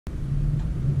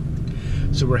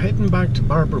So we're heading back to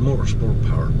Barber Motorsport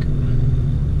Park.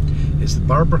 It's the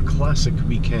Barber Classic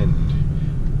weekend,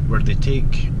 where they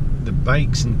take the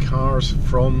bikes and cars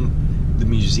from the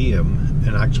museum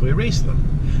and actually race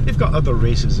them. They've got other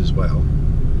races as well.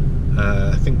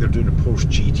 I think they're doing a Porsche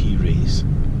GT race.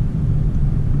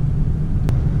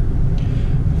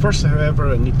 First, however,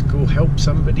 I need to go help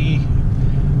somebody.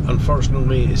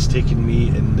 Unfortunately, it's taking me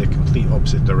in the complete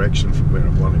opposite direction from where I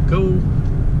want to go.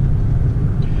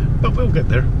 But we'll get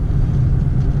there.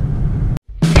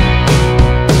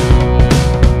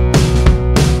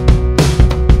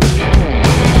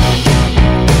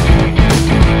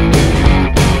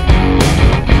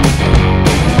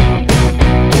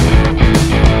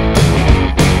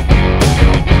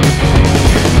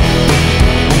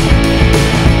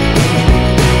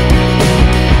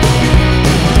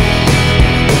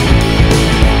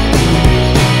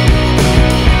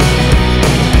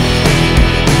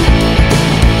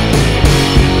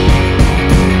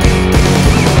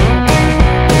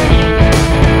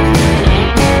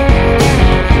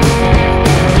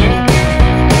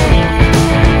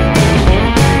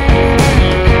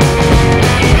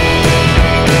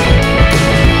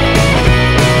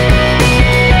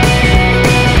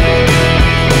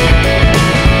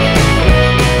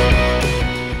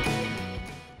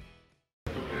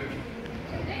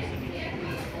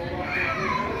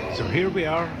 So here we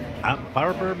are at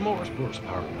Barber Motorsports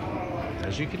Park,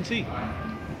 as you can see.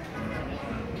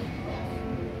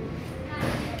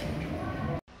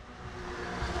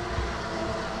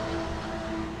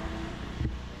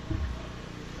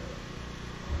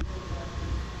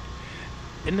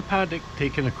 In the paddock,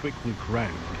 taking a quick look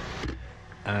round,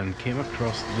 and came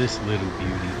across this little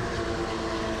beauty.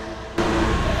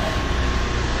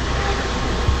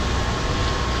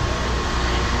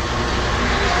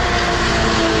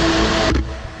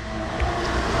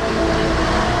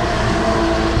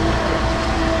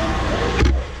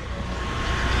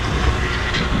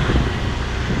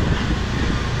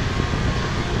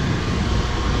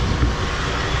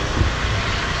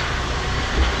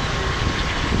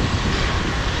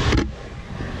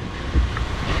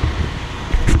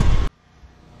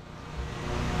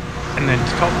 And then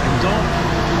to top things off,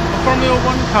 a Formula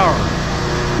 1 car.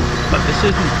 But this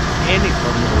isn't any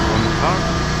Formula 1 car,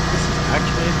 this is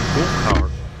actually a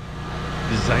go-kart,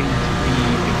 designed to be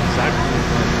exactly like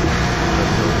Formula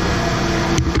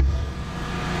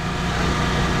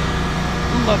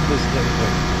 1. Love this little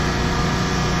thing.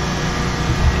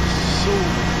 It's so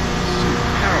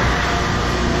powerful.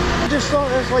 I just thought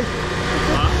it was like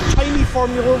a tiny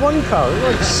Formula 1 car.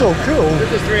 It's so cool.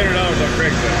 This is $300 on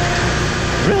Craigslist.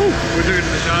 Really? We took it to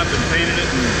the shop and painted it,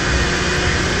 and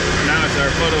now it's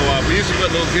our photo op. We used to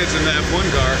put little kids in the F1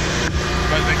 car,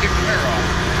 but they kicked the mirror off.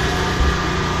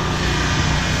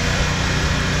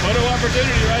 Photo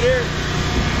opportunity right here.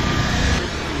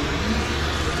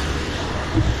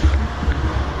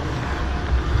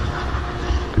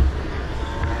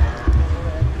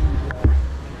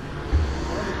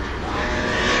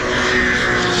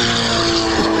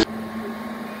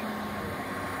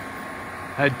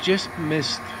 I just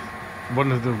missed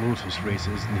one of the Lotus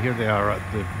races, and here they are at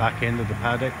the back end of the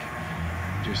paddock,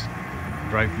 just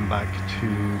driving back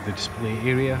to the display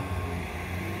area.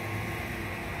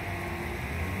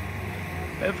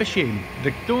 Bit of a shame,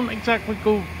 they don't exactly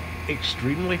go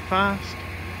extremely fast,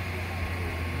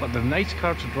 but they're a nice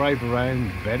car to drive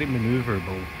around, very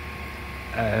manoeuvrable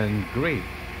and great.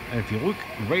 And if you look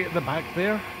right at the back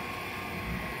there,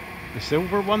 the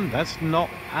silver one, that's not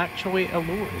actually a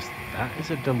Lotus, that is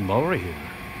a DeLorean.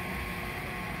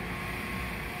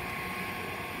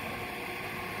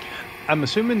 I'm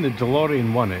assuming the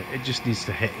DeLorean won it, it just needs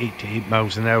to hit 88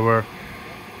 miles an hour,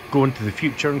 go into the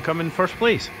future and come in first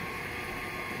place.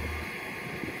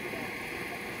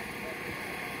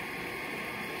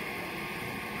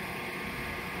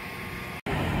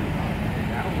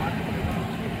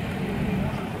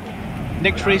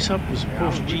 Next race up was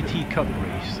Porsche GT Cup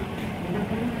race.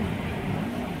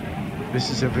 This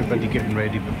is everybody getting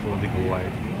ready before they go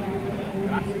out.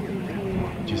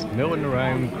 Just milling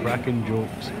around, cracking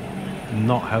jokes,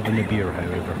 not having a beer,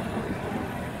 however.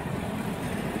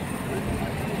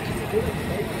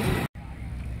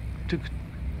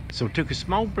 Took a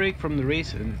small break from the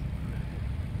racing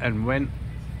and went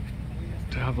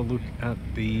to have a look at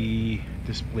the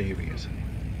display areas.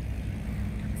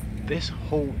 This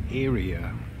whole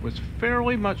area was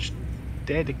fairly much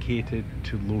dedicated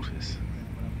to Lotus.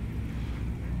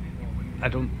 I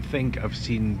don't think I've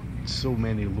seen so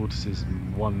many Lotuses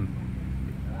in one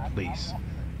place.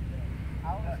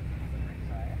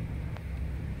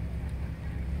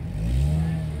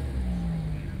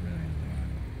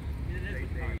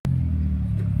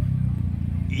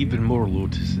 even more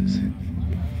Lotuses.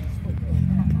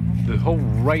 The whole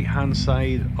right hand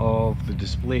side of the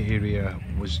display area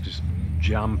was just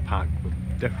jam-packed with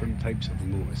different types of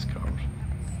Lotus cars.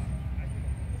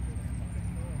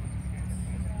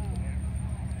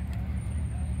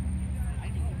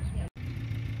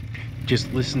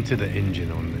 Just listen to the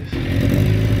engine on this.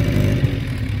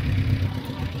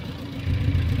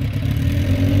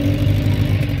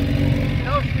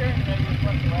 No steering wheels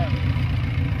whatsoever.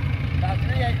 About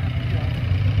 3 acre field.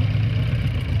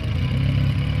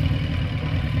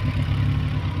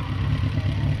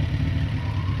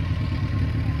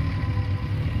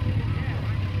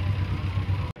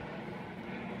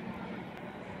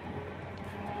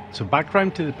 So back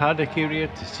round to the paddock area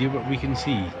to see what we can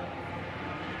see.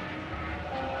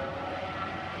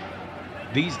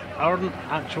 These aren't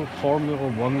actual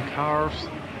Formula 1 cars.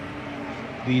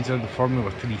 These are the Formula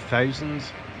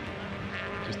 3000s,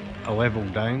 just a level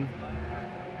down.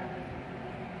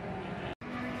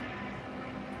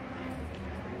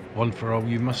 One for all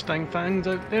you Mustang fans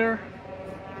out there.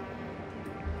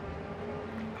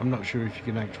 I'm not sure if you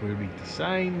can actually read the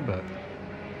sign, but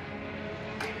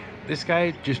this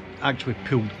guy just actually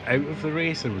pulled out of the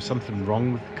race. There was something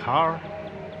wrong with the car.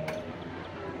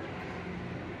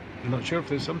 I'm not sure if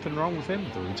there's something wrong with him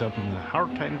though. He's having a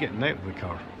hard time getting out of the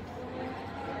car.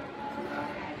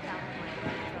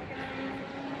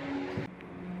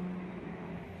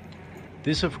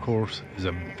 This, of course, is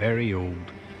a very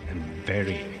old and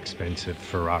very expensive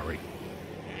Ferrari.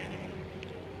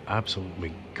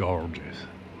 Absolutely gorgeous.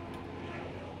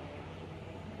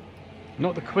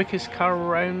 Not the quickest car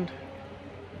around,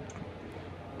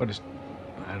 but it's,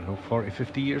 I don't know, 40,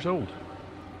 50 years old.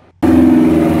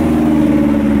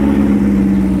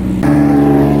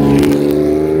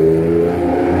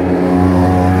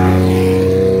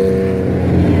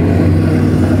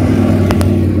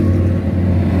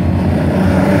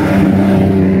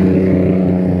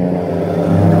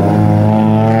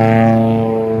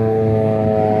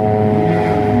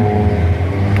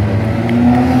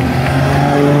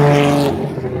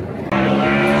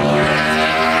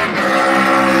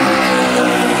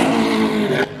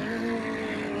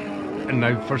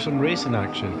 For some racing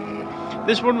action.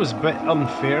 This one was a bit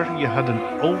unfair. You had an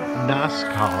old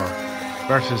NASCAR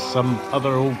versus some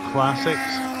other old classics.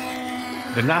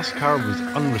 The NASCAR was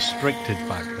unrestricted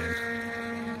back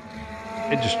then.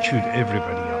 It just chewed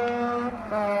everybody up.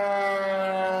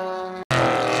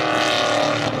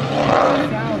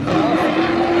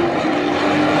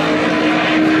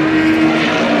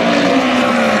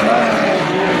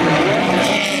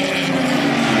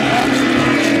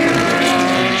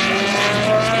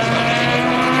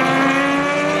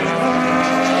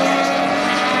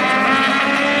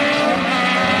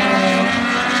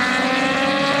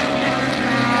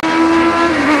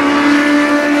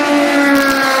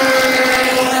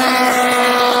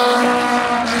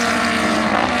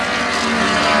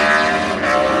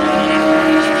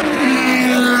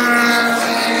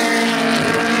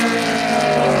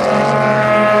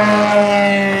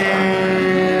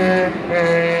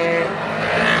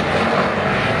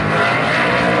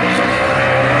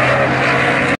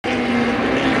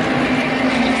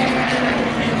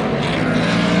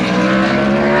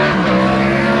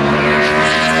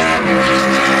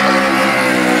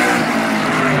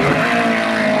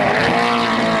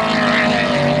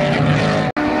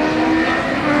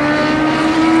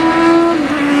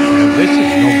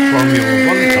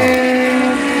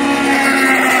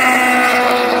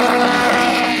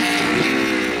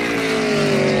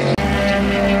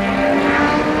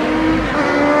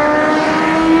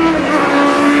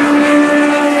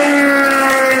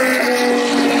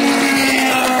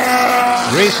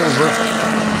 Race over.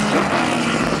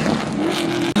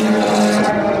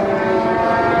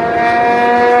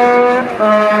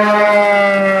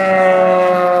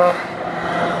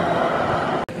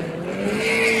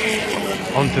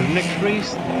 On to the next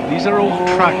race. These are old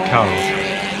track cars.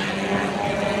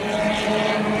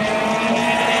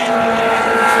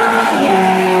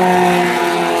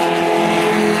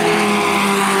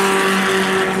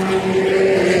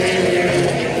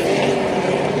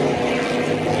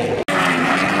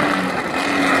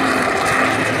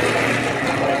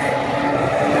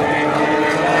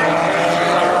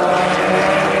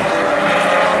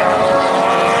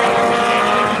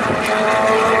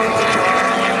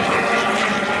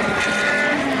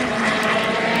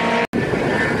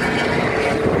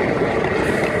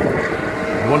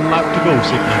 One lap to go,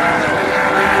 Sydney.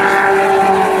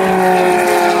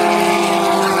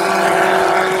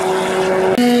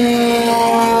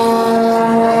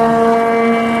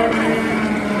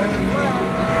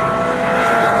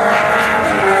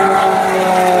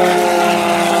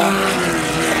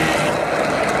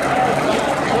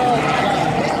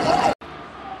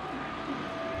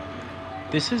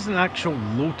 This is an actual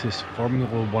Lotus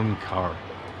Formula 1 car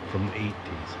from the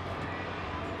 80s.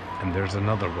 And there's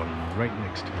another one right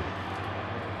next to it.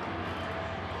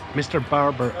 Mr.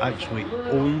 Barber actually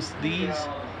owns these.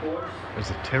 There's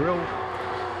a Tyrrell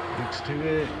next to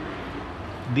it.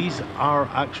 These are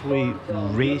actually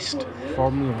raced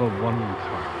Formula 1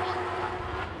 cars.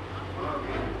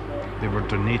 They were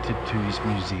donated to his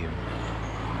museum.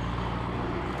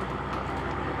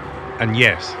 And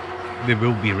yes, they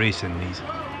will be racing these.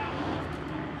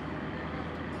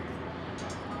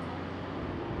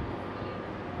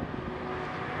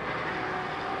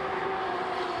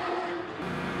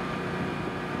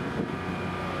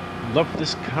 Loved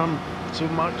this car so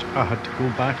much, I had to go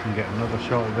back and get another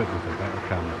shot of it with a better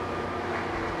camera.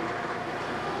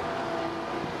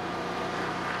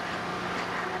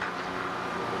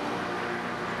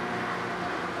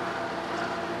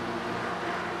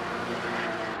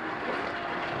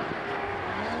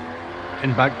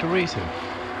 And back to racing.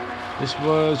 This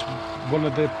was one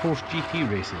of the Porsche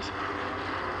GT races.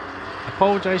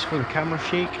 Apologise for the camera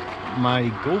shake.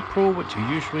 My GoPro, which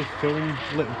I usually film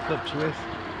little clips with,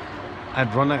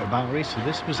 I'd run out of battery, so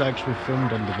this was actually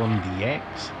filmed on the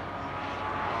 1DX.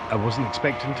 I wasn't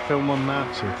expecting to film on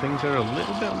that, so things are a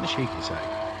little bit on the shaky side.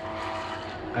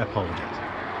 I apologise.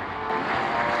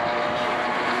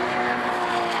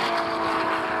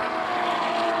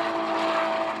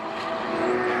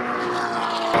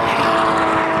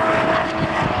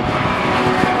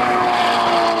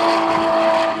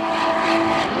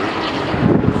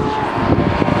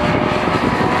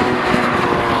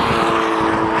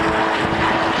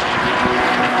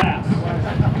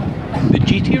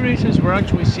 Races were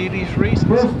actually series races.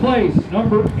 First place,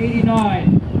 number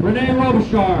 89, Renee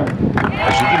Robichard.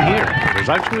 As you can hear, there's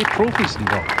actually trophies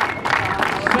involved.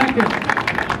 Second,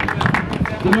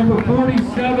 the number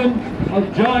 47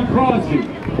 of John Crosby.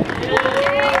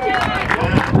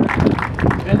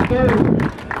 And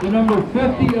third, the number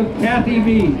 50 of Kathy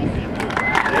Mead.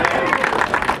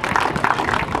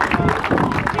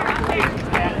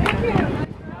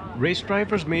 Race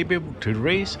drivers may be able to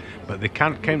race, but they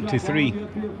can't count to 3.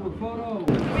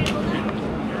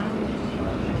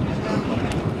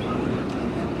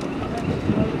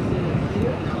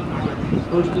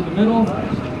 First in the middle.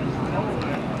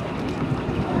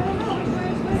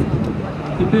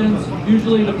 Depends.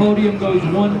 Usually the podium goes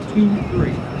 1, 2,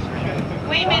 3.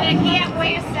 Wait a minute.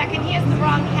 Wait a second. He has the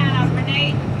wrong hat on,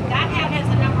 Renee. That hat has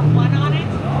the number 1 on it.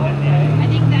 I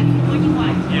think that's the one you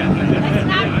want. Yeah. Let's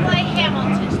not play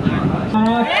Hamilton.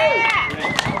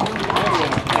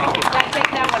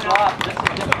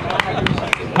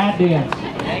 Hat dance.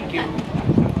 Thank you.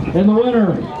 And the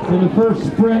winner in the first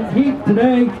sprint heat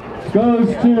today goes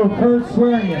to Kurt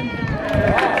Swearingen.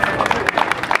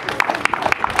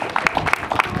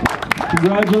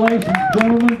 Congratulations,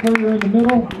 gentlemen. Kurt, you're in the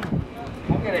middle.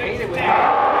 I'm gonna hate it with you.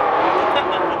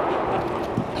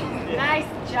 Nice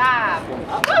job.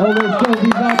 Hold those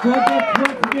trophies out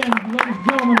once again, ladies and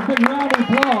gentlemen, a big round of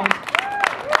applause.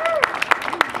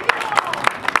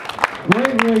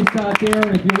 Great race out there,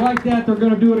 and if you like that, they're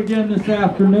going to do it again this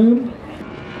afternoon.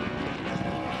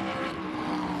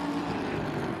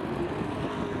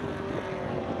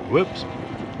 Whoops.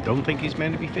 Don't think he's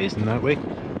meant to be facing that way.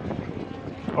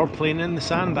 Or playing in the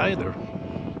sand either.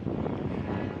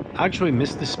 Actually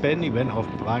missed the spin, he went off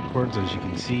backwards, as you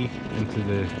can see, into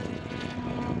the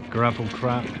gravel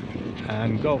trap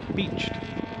and got beached.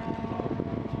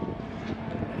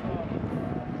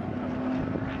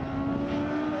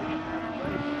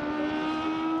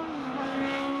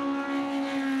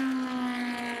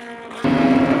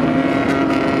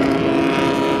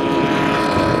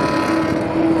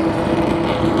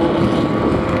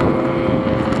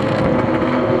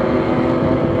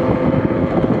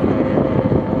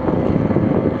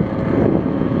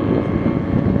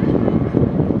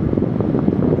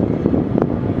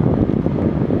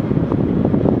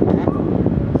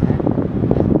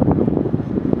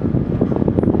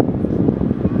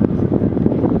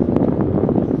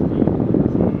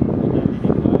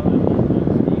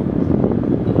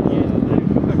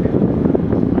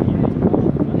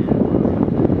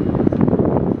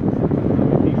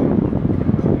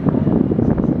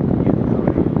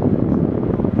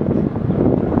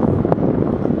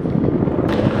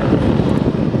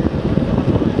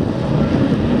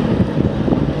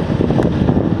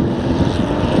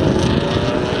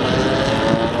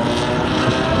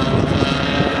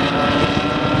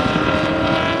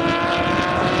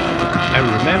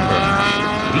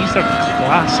 These are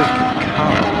classic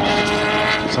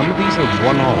cars. Some of these are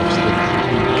one-offs that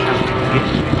you can't get.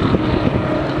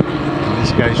 And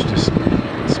this guy's just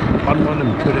spun one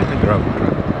and put it in the gravel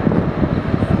trap.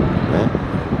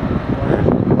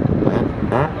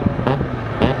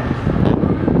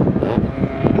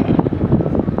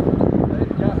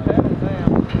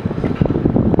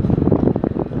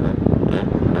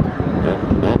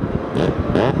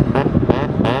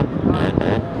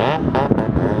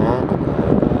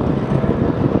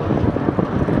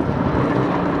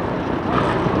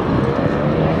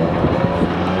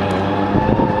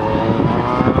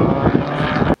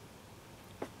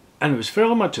 And it was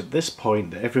fairly much at this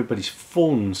point that everybody's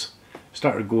phones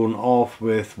started going off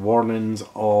with warnings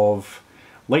of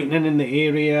lightning in the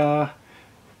area,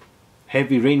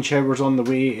 heavy rain showers on the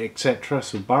way, etc.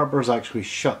 So Barber's actually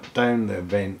shut down the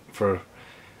event for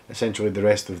essentially the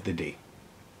rest of the day.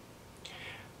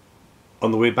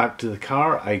 On the way back to the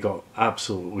car, I got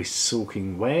absolutely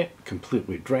soaking wet,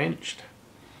 completely drenched.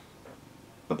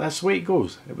 But that's the way it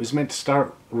goes. It was meant to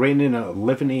start raining at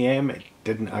 11 AM. It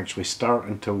didn't actually start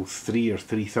until 3 or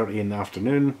 3:30 in the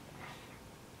afternoon.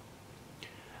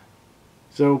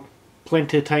 So,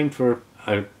 plenty of time for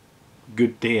a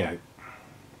good day out.